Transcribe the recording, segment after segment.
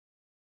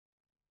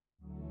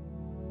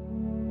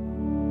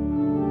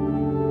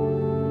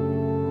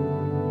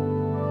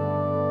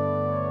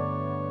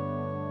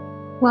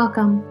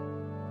Welcome.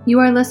 You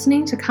are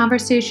listening to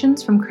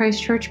Conversations from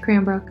Christ Church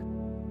Cranbrook.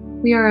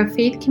 We are a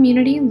faith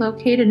community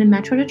located in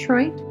Metro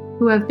Detroit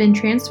who have been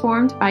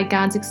transformed by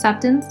God's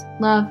acceptance,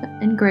 love,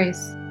 and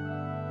grace.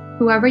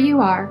 Whoever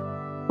you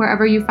are,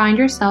 wherever you find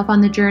yourself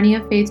on the journey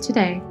of faith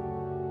today,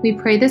 we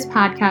pray this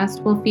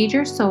podcast will feed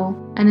your soul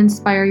and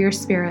inspire your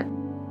spirit.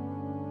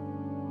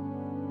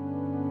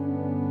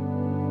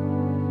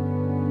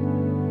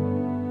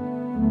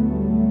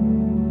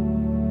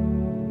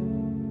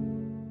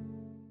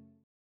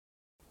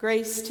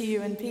 Grace to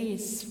you and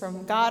peace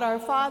from God our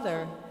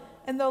Father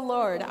and the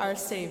Lord our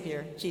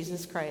Savior,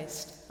 Jesus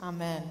Christ.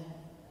 Amen.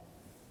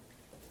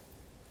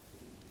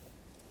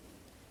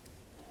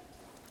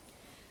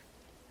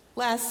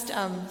 Last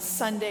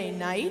Sunday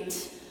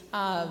night,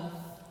 I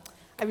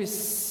was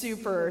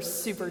super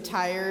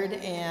tired,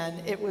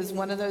 and it was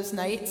one of those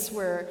nights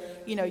where,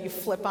 you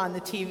flip on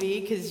the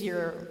TV because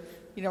you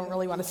don't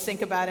really want to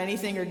think about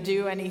anything or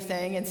do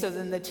anything, and so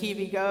then the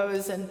TV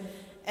goes, and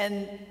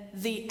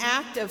the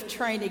act of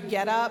trying to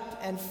get up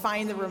and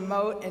find the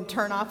remote and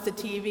turn off the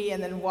TV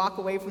and then walk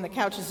away from the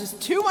couch is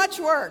just too much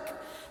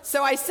work.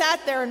 So I sat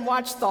there and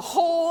watched the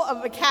whole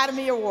of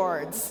Academy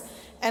Awards.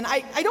 And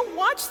I don't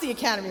watch the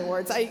Academy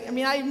Awards.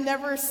 I've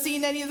never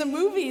seen any of the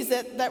movies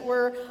that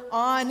were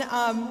on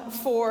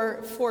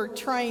for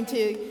trying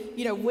to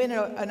win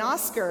an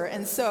Oscar,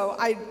 and so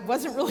I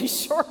wasn't really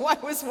sure why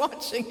I was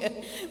watching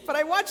it. But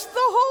I watched the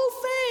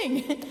whole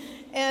thing,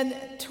 and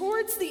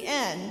towards the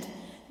end,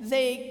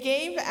 they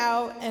gave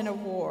out an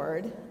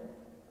award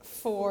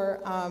for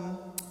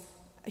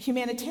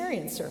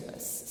humanitarian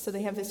service. So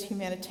they have this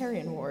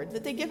humanitarian award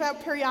that they give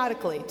out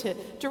periodically to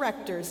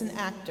directors and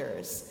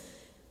actors,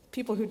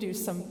 people who do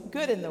some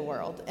good in the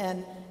world.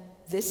 And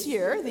this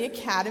year, the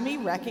Academy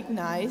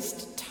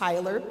recognized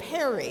Tyler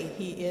Perry.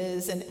 He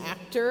is an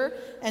actor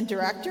and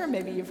director.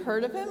 Maybe you've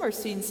heard of him or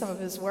seen some of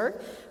his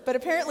work. But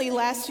apparently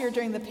last year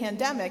during the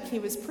pandemic, he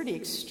was pretty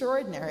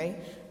extraordinary.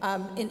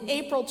 In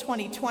April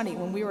 2020,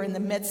 when we were in the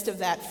midst of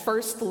that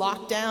first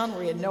lockdown, where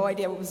we had no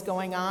idea what was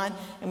going on,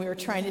 and we were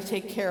trying to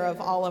take care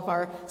of all of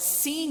our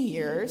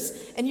seniors.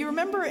 And you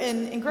remember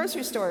in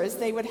grocery stores,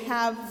 they would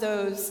have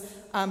those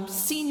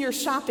senior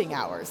shopping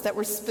hours that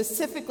were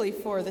specifically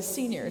for the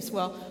seniors.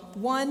 Well,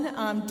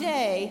 one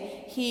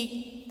day,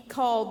 he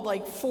called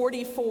like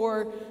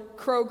 44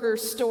 Kroger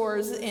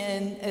stores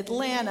in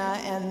Atlanta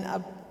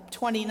and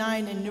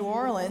 29 in New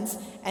Orleans,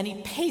 and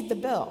he paid the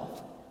bill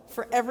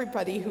for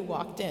everybody who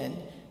walked in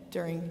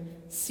during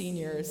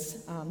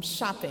seniors'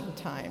 shopping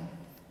time.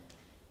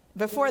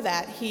 Before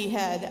that, he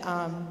had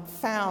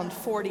found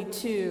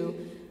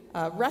 42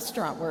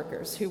 restaurant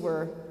workers who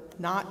were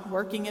not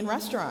working in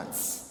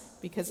restaurants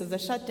because of the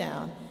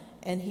shutdown,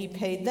 and he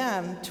paid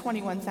them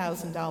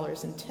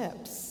 $21,000 in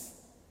tips.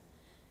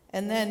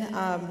 And then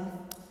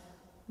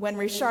when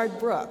Rayshard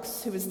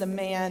Brooks, who was the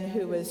man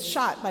who was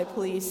shot by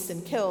police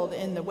and killed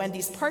in the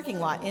Wendy's parking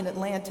lot in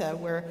Atlanta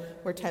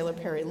where Tyler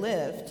Perry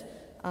lived,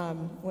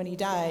 when he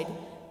died,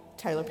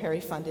 Tyler Perry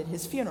funded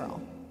his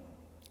funeral.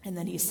 And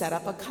then he set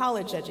up a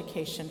college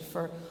education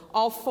for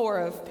all four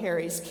of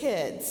Perry's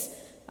kids.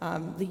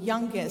 The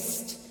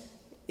youngest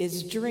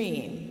is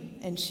Dream,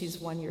 and she's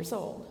 1 year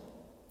old.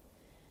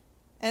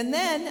 And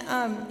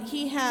then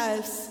he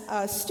has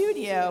a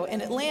studio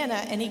in Atlanta,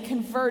 and he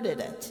converted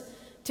it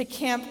to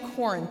Camp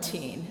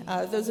Quarantine.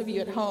 Those of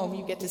you at home,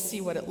 you get to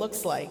see what it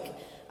looks like.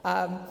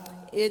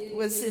 It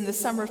was in the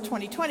summer of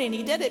 2020, and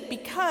he did it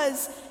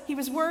because he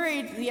was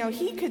worried,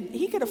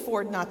 he could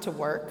afford not to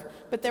work,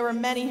 but there were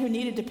many who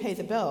needed to pay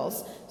the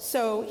bills.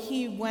 So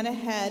he went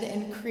ahead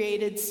and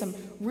created some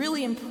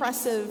really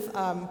impressive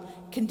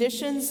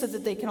conditions so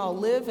that they can all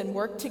live and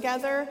work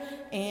together,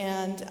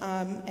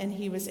 and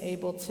he was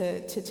able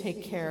to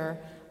take care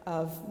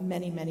of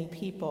many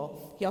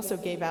people. He also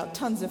gave out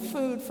tons of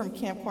food from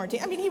Camp Quarantine.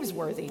 He was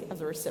worthy of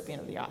the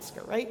recipient of the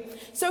Oscar, right?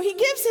 So he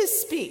gives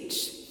his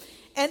speech,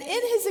 and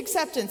in his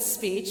acceptance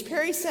speech,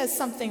 Perry says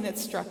something that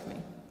struck me.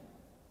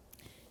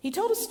 He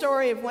told a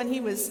story of when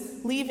he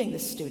was leaving the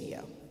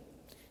studio,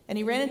 and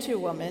he ran into a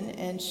woman,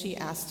 and she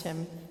asked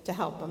him to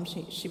help him.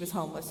 She was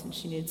homeless, and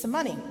she needed some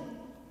money.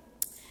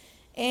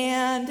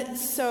 And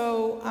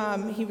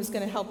so he was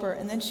going to help her,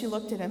 and then she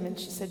looked at him, and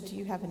she said, "Do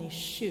you have any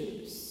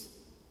shoes?"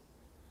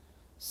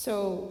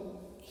 So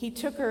he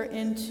took her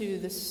into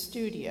the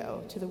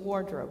studio, to the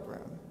wardrobe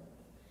room,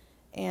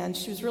 and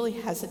she was really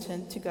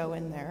hesitant to go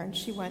in there, and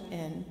she went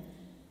in,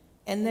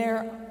 and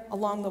there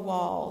along the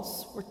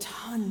walls were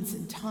tons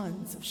and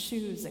tons of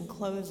shoes and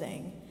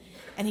clothing,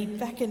 and he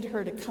beckoned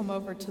her to come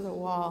over to the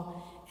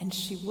wall, and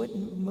she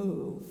wouldn't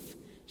move.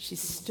 She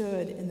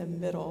stood in the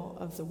middle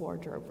of the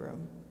wardrobe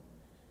room.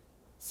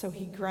 So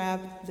he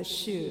grabbed the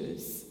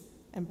shoes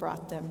and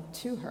brought them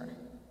to her.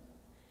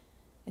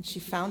 And she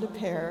found a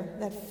pair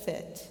that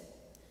fit.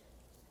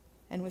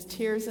 And with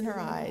tears in her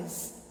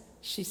eyes,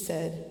 she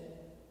said,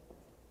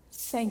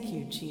 "Thank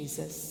you,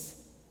 Jesus.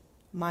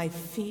 My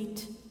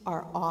feet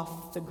are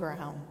off the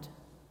ground."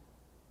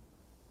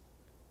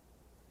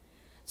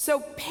 So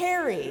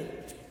Perry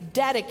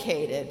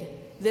dedicated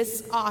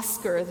this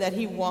Oscar that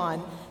he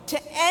won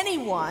to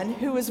anyone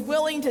who is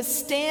willing to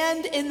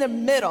stand in the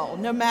middle,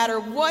 no matter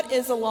what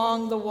is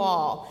along the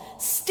wall.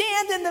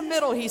 Stand in the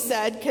middle, he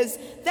said, because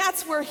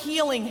that's where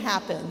healing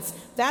happens.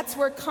 That's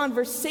where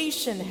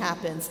conversation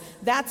happens.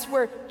 That's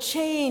where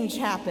change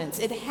happens.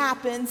 It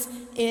happens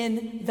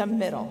in the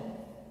middle.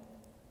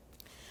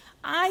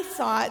 I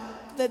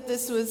thought that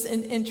this was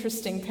an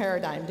interesting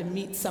paradigm to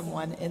meet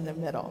someone in the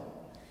middle.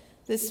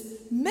 This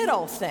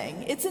middle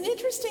thing, it's an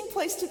interesting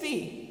place to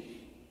be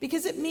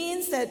because it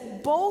means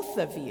that both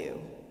of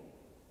you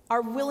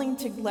are willing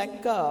to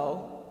let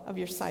go of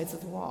your sides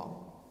of the wall.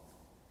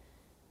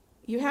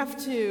 You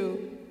have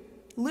to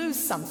lose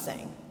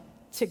something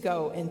to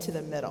go into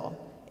the middle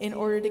in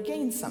order to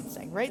gain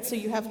something, right? So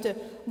you have to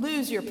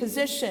lose your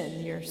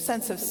position, your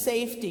sense of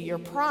safety, your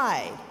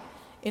pride,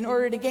 in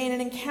order to gain an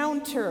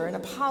encounter, an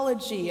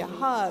apology, a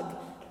hug,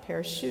 a pair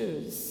of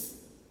shoes.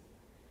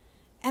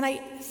 And I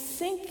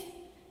think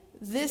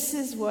this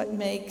is what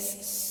makes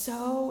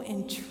so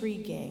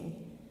intriguing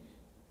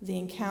the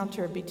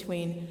encounter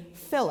between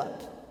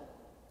Philip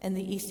and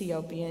the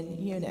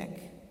Ethiopian eunuch,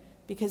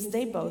 because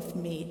they both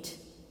meet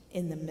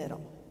in the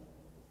middle.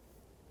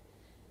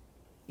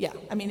 Yeah,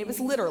 I mean, it was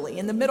literally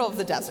in the middle of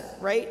the desert,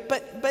 right?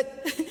 But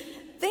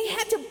they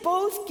had to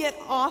both get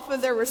off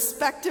of their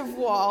respective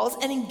walls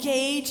and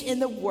engage in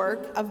the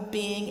work of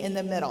being in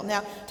the middle.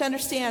 Now, to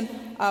understand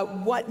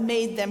what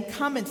made them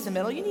come into the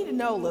middle, you need to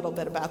know a little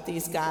bit about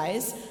these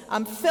guys.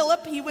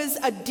 Philip, he was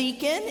a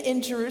deacon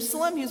in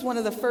Jerusalem. He was one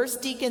of the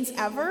first deacons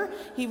ever.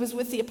 He was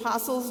with the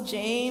apostles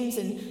James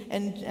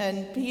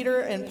and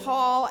Peter and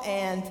Paul,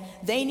 and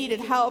they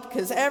needed help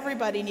because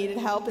everybody needed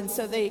help. And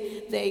so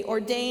they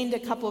ordained a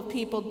couple of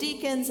people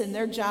deacons, and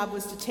their job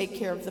was to take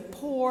care of the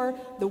poor,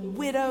 the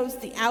widows,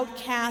 the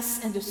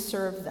outcasts, and to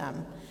serve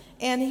them.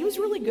 And he was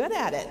really good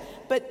at it.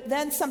 But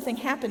then something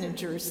happened in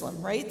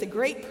Jerusalem, right? The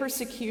great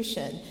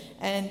persecution.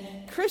 And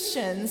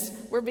Christians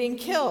were being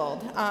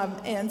killed.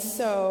 And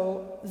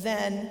so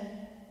then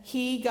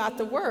he got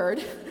the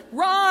word,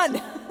 run!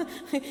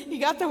 He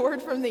got the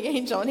word from the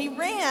angel. And he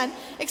ran,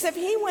 except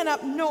he went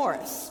up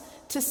north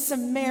to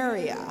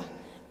Samaria.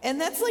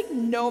 And that's like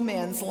no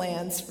man's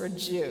lands for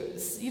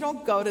Jews. You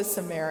don't go to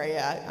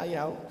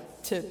Samaria,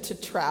 to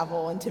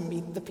travel and to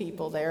meet the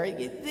people there.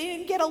 They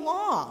didn't get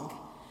along.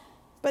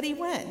 But he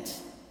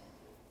went.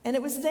 And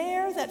it was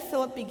there that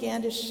Philip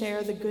began to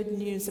share the good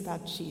news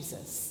about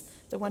Jesus,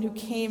 the one who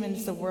came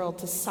into the world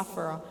to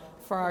suffer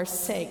for our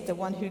sake, the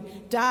one who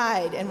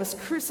died and was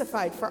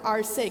crucified for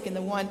our sake, and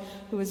the one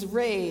who was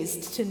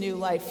raised to new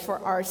life for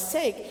our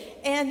sake.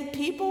 And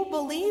people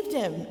believed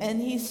him, and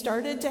he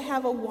started to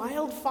have a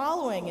wild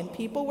following, and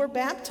people were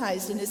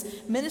baptized, and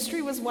his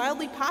ministry was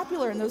wildly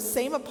popular, and those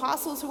same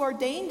apostles who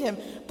ordained him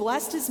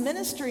blessed his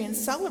ministry and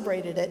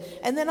celebrated it.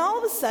 And then all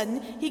of a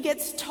sudden, he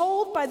gets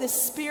told by the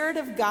Spirit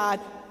of God,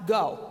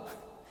 go.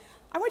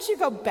 I want you to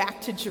go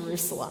back to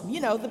Jerusalem.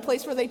 The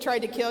place where they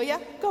tried to kill you?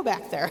 Go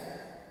back there.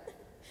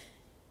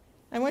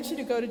 I want you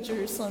to go to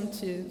Jerusalem,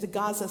 to the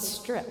Gaza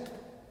Strip.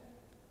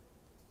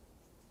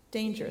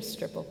 Dangerous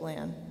strip of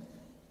land.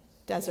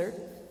 Desert.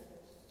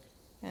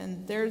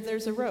 And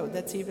there's a road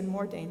that's even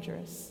more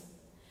dangerous.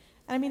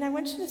 And I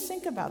want you to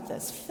think about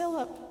this.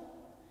 Philip,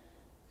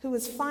 who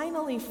was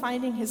finally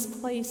finding his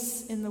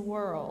place in the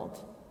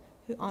world,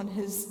 who on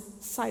his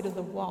side of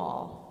the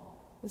wall,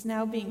 was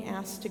now being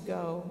asked to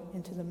go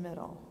into the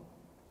middle.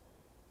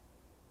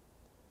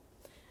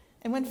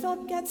 And when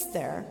Philip gets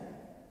there,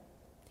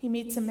 he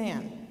meets a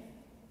man.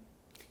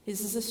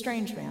 This is a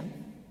strange man.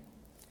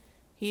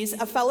 He's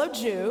a fellow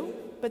Jew,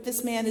 but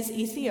this man is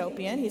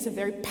Ethiopian. He's a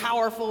very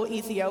powerful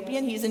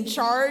Ethiopian. He's in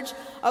charge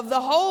of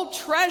the whole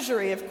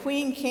treasury of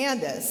Queen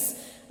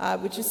Candace,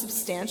 which is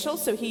substantial.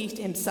 So he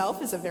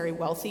himself is a very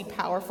wealthy,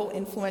 powerful,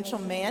 influential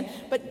man.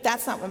 But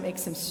that's not what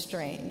makes him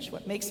strange.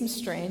 What makes him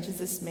strange is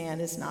this man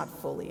is not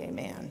fully a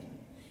man.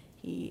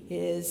 He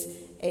is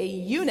a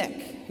eunuch.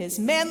 His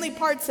manly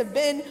parts have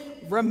been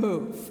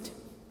removed.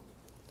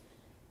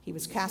 He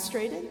was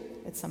castrated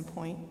at some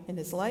point in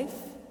his life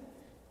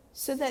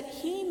so that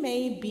he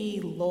may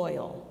be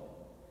loyal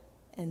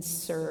and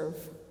serve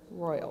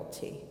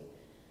royalty.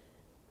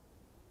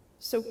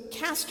 So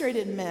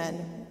castrated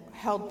men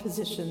held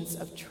positions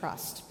of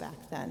trust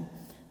back then.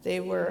 They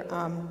were,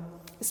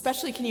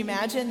 especially, can you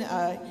imagine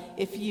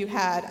if you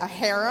had a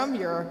harem,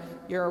 you're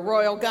a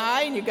royal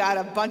guy and you got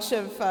a bunch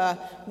of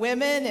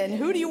women, and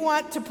who do you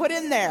want to put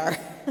in there?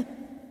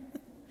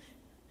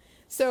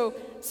 So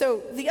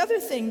the other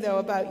thing, though,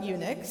 about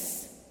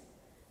eunuchs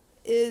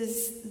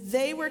is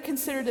they were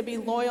considered to be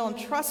loyal and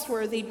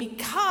trustworthy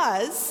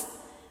because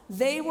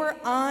they were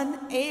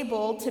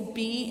unable to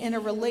be in a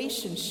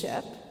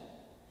relationship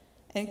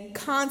and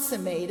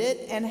consummate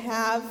it and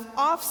have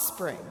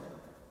offspring.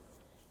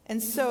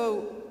 And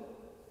so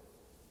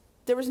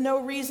there was no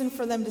reason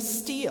for them to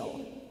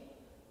steal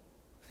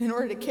in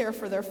order to care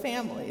for their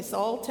families.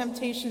 All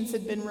temptations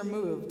had been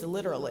removed,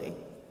 literally.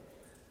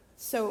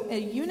 So a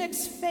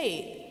eunuch's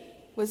fate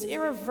was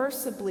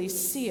irreversibly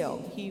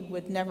sealed. He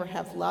would never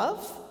have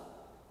love,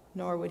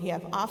 nor would he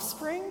have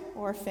offspring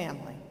or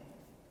family.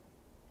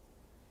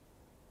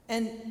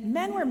 And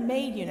men were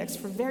made eunuchs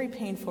for very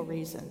painful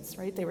reasons,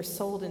 right? They were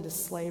sold into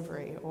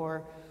slavery,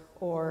 or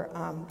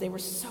they were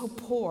so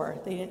poor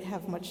they didn't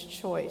have much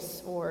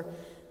choice, or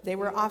they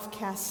were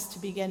off-caste to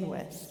begin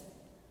with.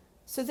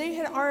 So they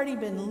had already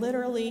been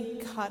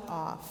literally cut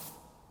off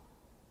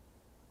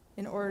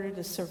in order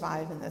to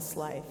survive in this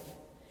life.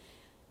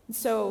 And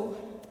so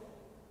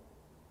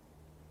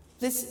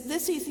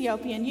this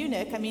Ethiopian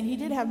eunuch, I mean, he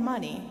did have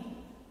money,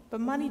 but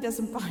money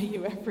doesn't buy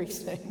you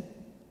everything.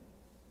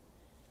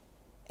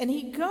 And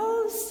he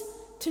goes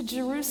to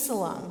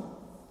Jerusalem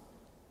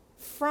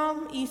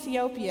from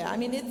Ethiopia. I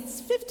mean, it's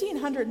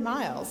 1,500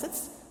 miles.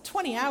 It's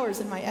 20 hours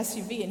in my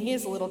SUV, and he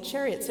has a little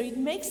chariot. So he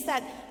makes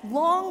that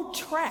long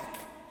trek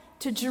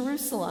to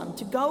Jerusalem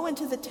to go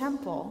into the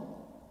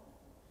temple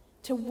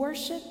to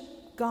worship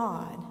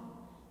God.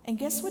 And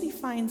guess what he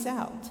finds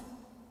out?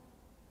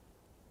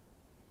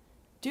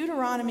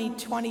 Deuteronomy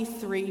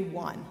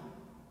 23:1.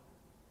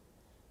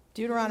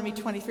 Deuteronomy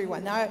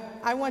 23:1. Now,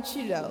 I want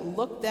you to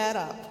look that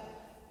up,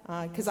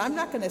 because I'm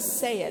not going to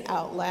say it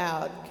out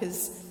loud,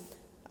 because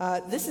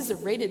this is a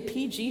rated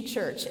PG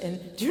church, and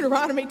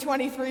Deuteronomy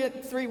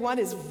 23:1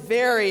 is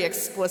very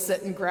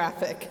explicit and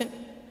graphic.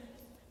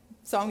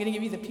 So I'm going to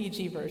give you the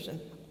PG version.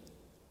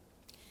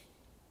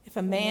 If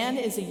a man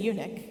is a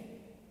eunuch,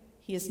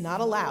 he is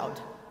not allowed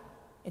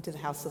into the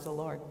house of the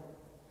Lord,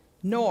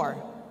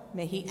 nor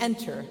may he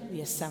enter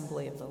the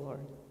assembly of the Lord.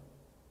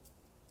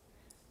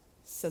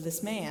 So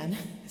this man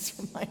is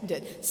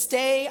reminded,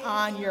 stay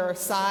on your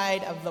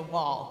side of the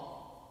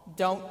wall.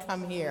 Don't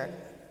come here.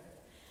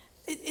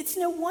 It's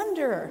no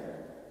wonder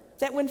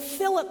that when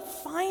Philip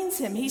finds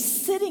him, he's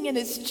sitting in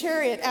his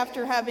chariot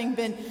after having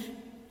been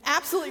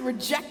absolutely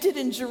rejected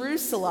in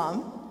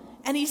Jerusalem,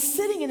 and he's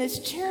sitting in his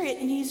chariot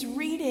and he's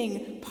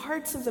reading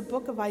parts of the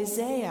book of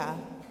Isaiah.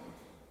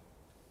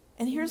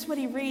 And here's what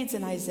he reads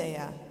in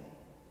Isaiah.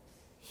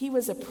 He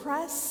was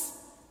oppressed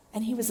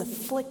and he was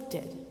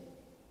afflicted,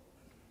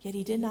 yet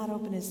he did not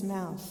open his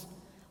mouth.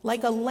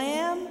 Like a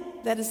lamb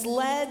that is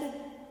led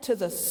to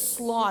the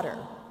slaughter,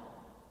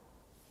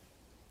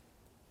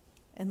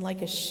 and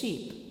like a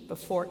sheep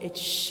before its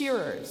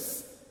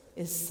shearers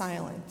is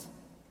silent,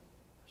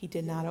 he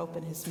did not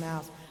open his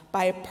mouth.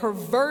 By a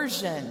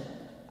perversion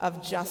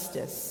of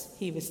justice,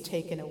 he was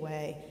taken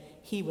away.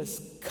 He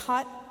was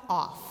cut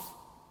off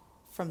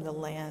from the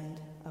land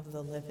of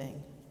the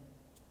living.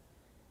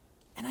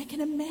 And I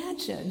can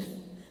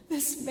imagine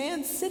this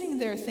man sitting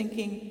there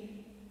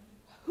thinking,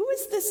 who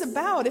is this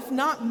about if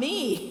not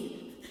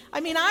me? I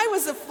mean, I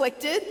was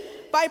afflicted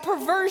by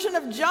perversion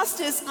of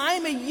justice.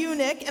 I'm a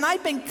eunuch, and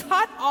I've been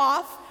cut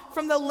off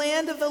from the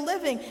land of the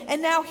living.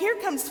 And now here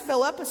comes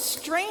Philip, a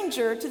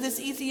stranger to this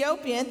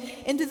Ethiopian,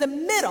 into the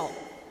middle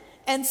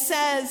and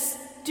says,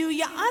 do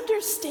you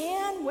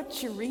understand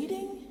what you're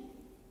reading?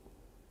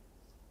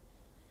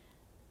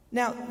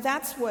 Now,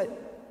 that's what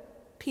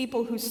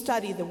people who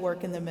study the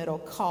work in the middle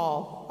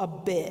call a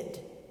bid,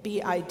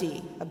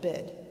 B-I-D, a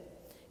bid.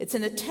 It's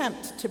an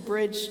attempt to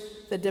bridge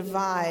the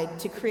divide,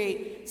 to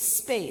create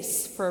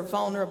space for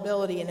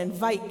vulnerability and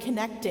invite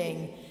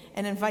connecting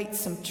and invite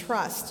some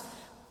trust.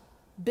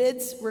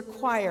 Bids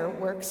require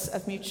works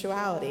of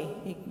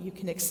mutuality. You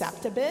can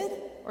accept a bid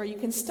or you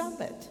can stump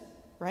it,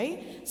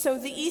 right? So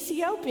the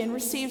Ethiopian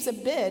receives a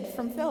bid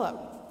from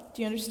Philip.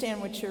 Do you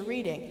understand what you're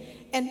reading?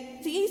 And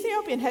the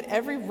Ethiopian had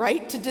every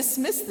right to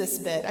dismiss this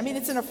bid. I mean,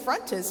 it's an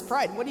affront to his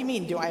pride. What do you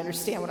mean, do I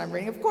understand what I'm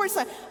reading? Of course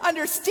I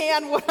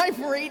understand what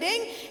I'm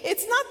reading.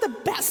 It's not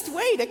the best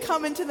way to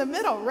come into the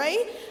middle,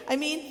 right? I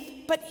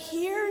mean, but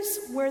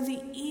here's where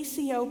the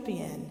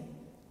Ethiopian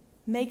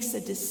makes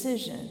a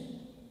decision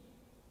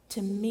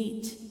to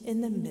meet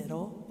in the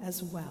middle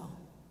as well.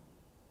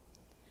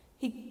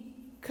 He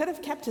could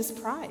have kept his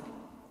pride.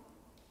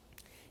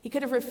 He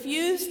could have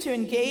refused to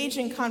engage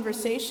in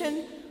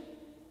conversation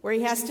where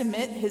he has to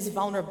admit his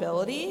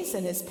vulnerabilities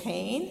and his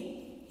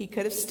pain. He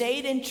could have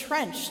stayed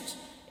entrenched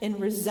in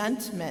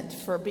resentment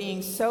for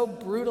being so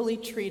brutally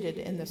treated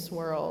in this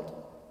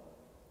world.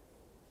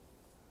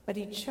 But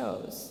he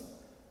chose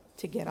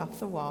to get off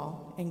the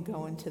wall and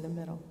go into the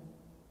middle.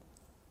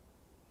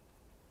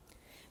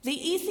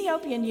 The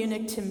Ethiopian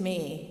eunuch, to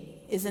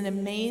me, is an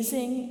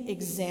amazing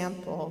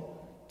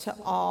example to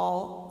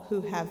all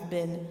who have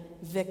been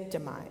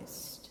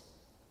victimized.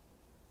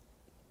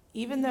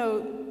 Even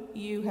though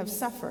you have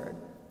suffered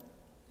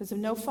because of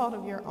no fault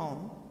of your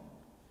own,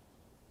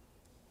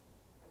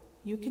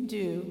 you can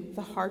do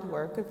the hard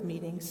work of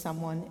meeting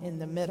someone in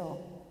the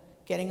middle,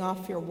 getting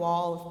off your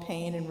wall of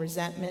pain and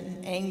resentment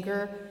and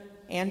anger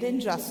and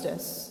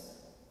injustice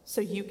so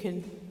you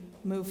can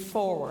move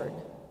forward.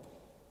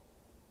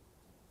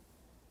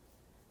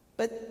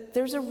 But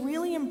there's a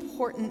really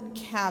important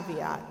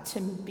caveat to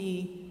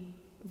be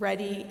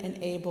ready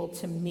and able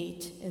to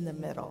meet in the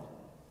middle.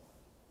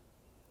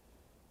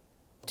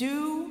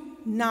 Do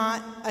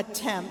not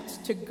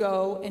attempt to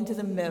go into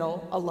the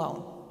middle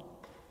alone.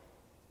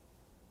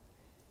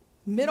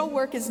 Middle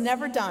work is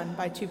never done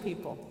by two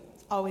people.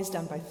 It's always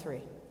done by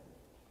three.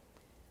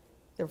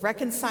 The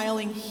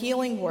reconciling,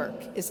 healing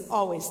work is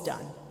always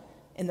done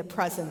in the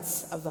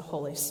presence of the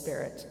Holy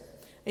Spirit.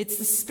 It's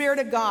the Spirit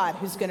of God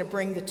who's going to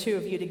bring the two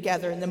of you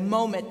together in the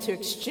moment to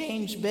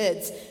exchange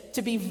bids,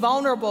 to be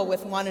vulnerable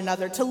with one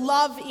another, to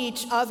love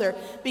each other,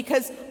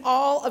 because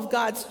all of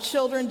God's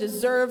children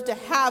deserve to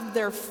have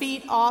their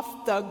feet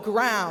off the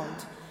ground,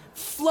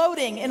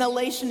 floating in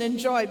elation and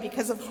joy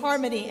because of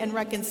harmony and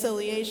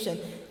reconciliation.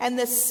 And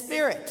the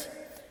Spirit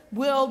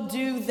will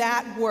do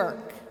that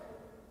work.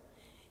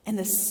 And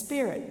the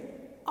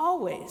Spirit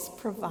always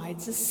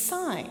provides a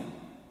sign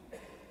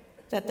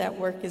that that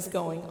work is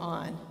going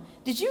on.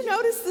 Did you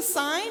notice the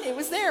sign? It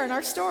was there in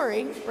our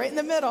story, right in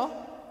the middle.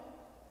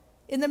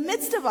 In the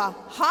midst of a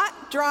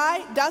hot,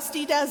 dry,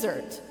 dusty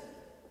desert,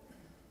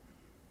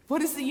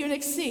 what does the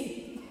eunuch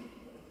see?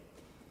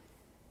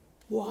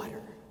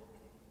 Water.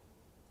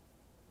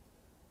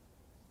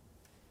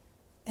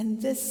 And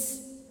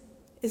this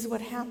is what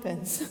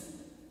happens.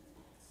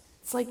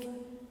 It's like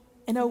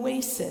an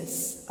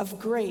oasis of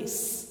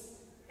grace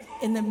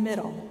in the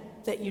middle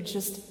that you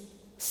just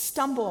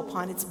stumble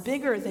upon. It's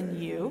bigger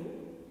than you.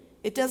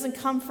 It doesn't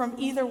come from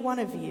either one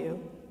of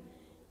you,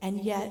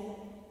 and yet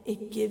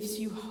it gives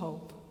you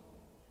hope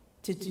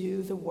to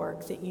do the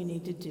work that you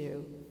need to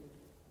do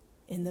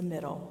in the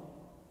middle,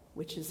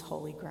 which is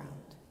holy ground.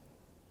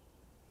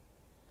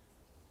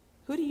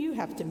 Who do you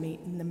have to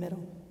meet in the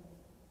middle?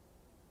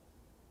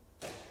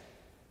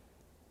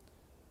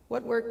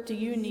 What work do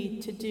you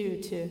need to do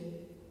to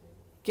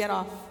get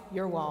off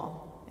your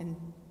wall and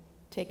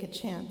take a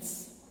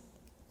chance?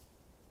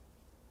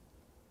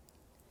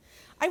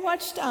 I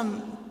watched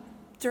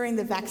during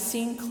the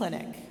vaccine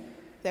clinic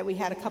that we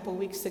had a couple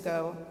weeks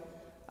ago,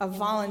 a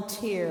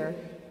volunteer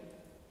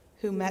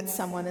who met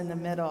someone in the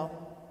middle.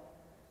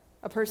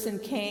 A person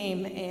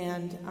came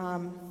and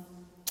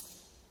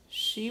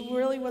she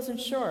really wasn't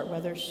sure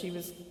whether she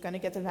was going to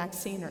get the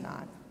vaccine or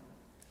not.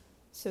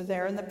 So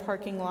there in the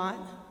parking lot,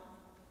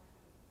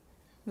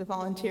 the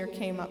volunteer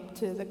came up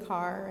to the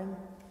car and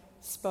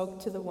spoke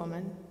to the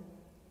woman.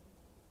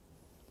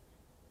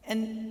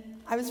 And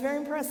I was very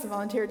impressed. The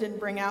volunteer didn't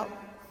bring out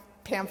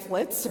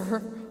pamphlets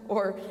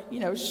or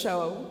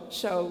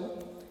show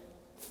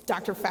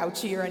Dr.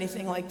 Fauci or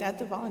anything like that.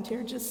 The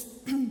volunteer just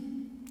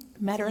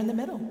met her in the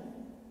middle.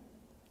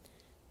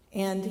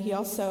 And he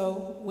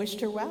also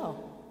wished her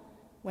well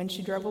when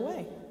she drove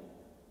away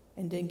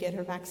and didn't get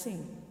her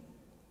vaccine.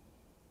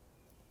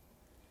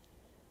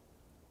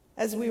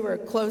 As we were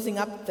closing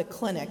up the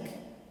clinic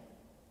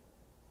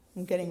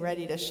and getting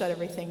ready to shut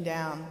everything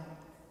down,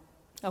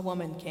 a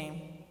woman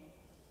came.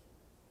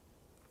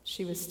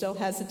 She was still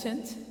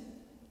hesitant,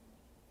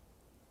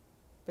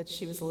 but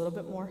she was a little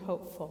bit more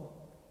hopeful.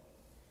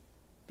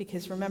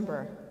 Because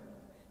remember,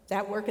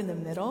 that work in the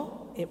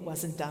middle, it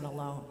wasn't done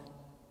alone.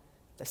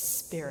 The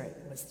Spirit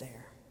was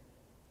there.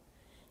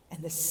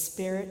 And the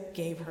Spirit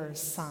gave her a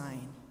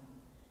sign.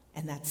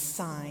 And that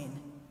sign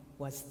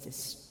was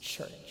this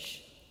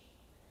church.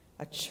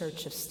 A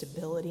church of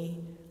stability,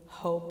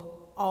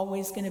 hope,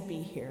 always going to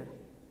be here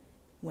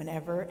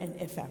whenever and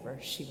if ever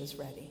she was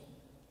ready.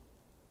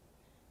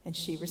 And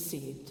she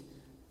received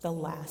the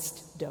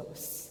last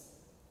dose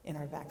in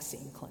our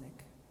vaccine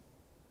clinic.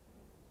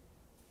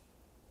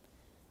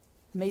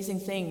 Amazing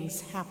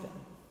things happen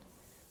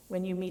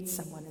when you meet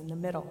someone in the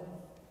middle.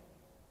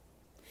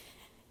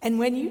 And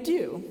when you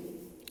do,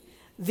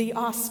 the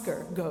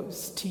Oscar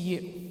goes to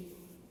you.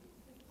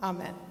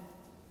 Amen.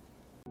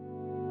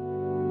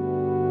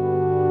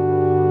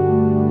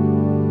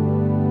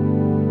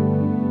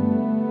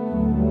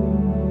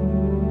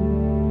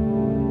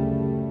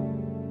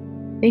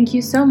 Thank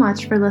you so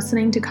much for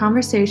listening to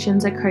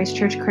Conversations at Christ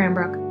Church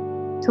Cranbrook.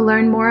 To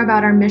learn more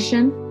about our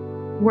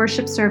mission,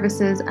 worship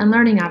services, and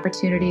learning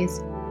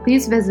opportunities,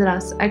 please visit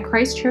us at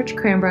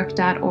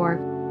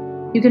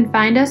christchurchcranbrook.org. You can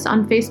find us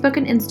on Facebook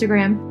and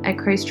Instagram at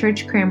Christ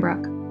Church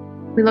Cranbrook.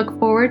 We look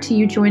forward to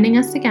you joining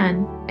us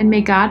again, and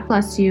may God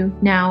bless you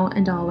now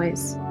and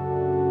always.